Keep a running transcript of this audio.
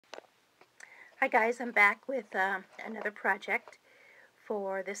Hi guys, I'm back with another project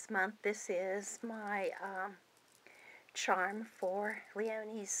for this month. This is my charm for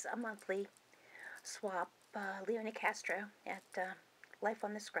Leonie's monthly swap, Leonie Castro at Life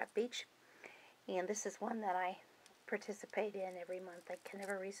on the Scrap Beach. And this is one that I participate in every month. I can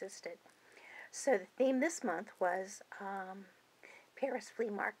never resist it. So the theme this month was Paris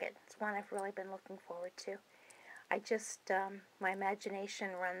Flea Market. It's one I've really been looking forward to. My imagination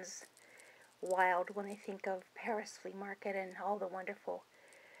runs wild when I think of Paris Flea Market and all the wonderful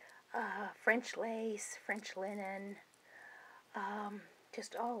French lace, French linen,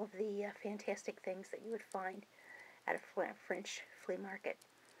 just all of the fantastic things that you would find at a French flea market.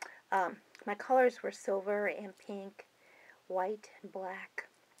 My colors were silver and pink, white and black.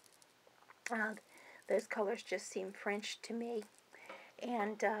 Those colors just seemed French to me.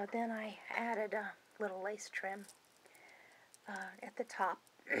 And then I added a little lace trim at the top.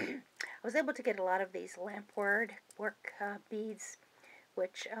 I was able to get a lot of these lampwork beads,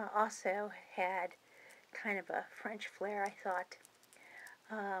 which also had kind of a French flair, I thought.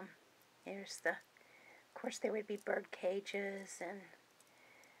 Of course, there would be bird cages, and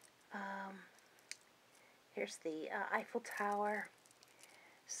here's the Eiffel Tower,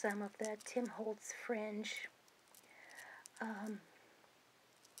 some of the Tim Holtz fringe,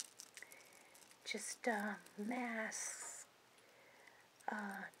 masks,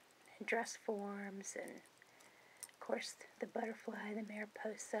 dress forms, and of course the butterfly, the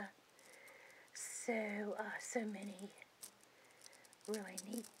Mariposa. So many really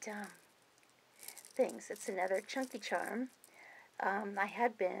neat things. It's another chunky charm. I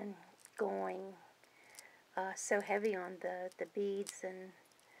had been going so heavy on the beads, and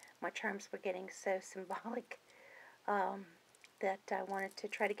my charms were getting so symbolic that I wanted to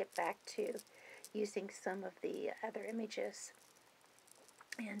try to get back to using some of the other images,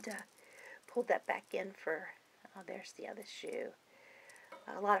 and pulled that back in for, there's the other shoe.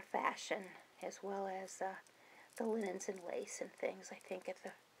 A lot of fashion, as well as the linens and lace and things, I think, at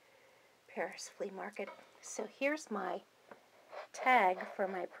the Paris Flea Market. So here's my tag for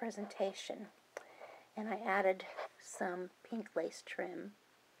my presentation, and I added some pink lace trim,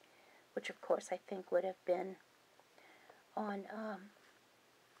 which of course I think would have been on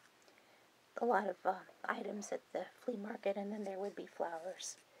a lot of items at the flea market, and then there would be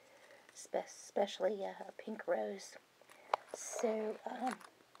flowers, especially a pink rose. So, and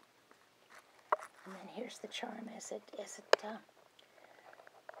then here's the charm as it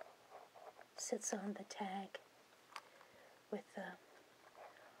sits on the tag with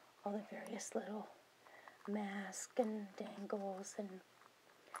all the various little masks and dangles and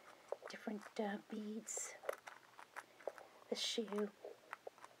different beads, the shoe,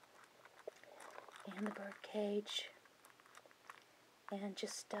 and the bird cage, and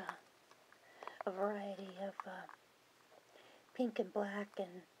just a variety of pink and black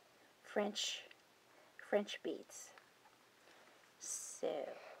and French beads. So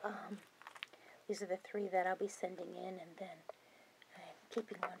these are the three that I'll be sending in, and then I'm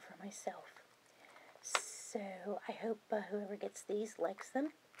keeping one for myself. So I hope whoever gets these likes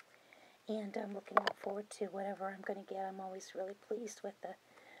them, and I'm looking forward to whatever I'm going to get. I'm always really pleased with the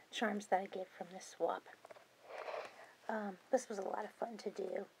charms that I get from this swap. This was a lot of fun to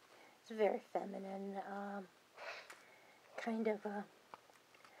do. It's very feminine, kind of a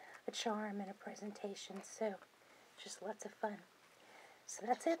charm and a presentation, so just lots of fun. So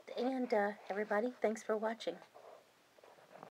that's it, and everybody, thanks for watching.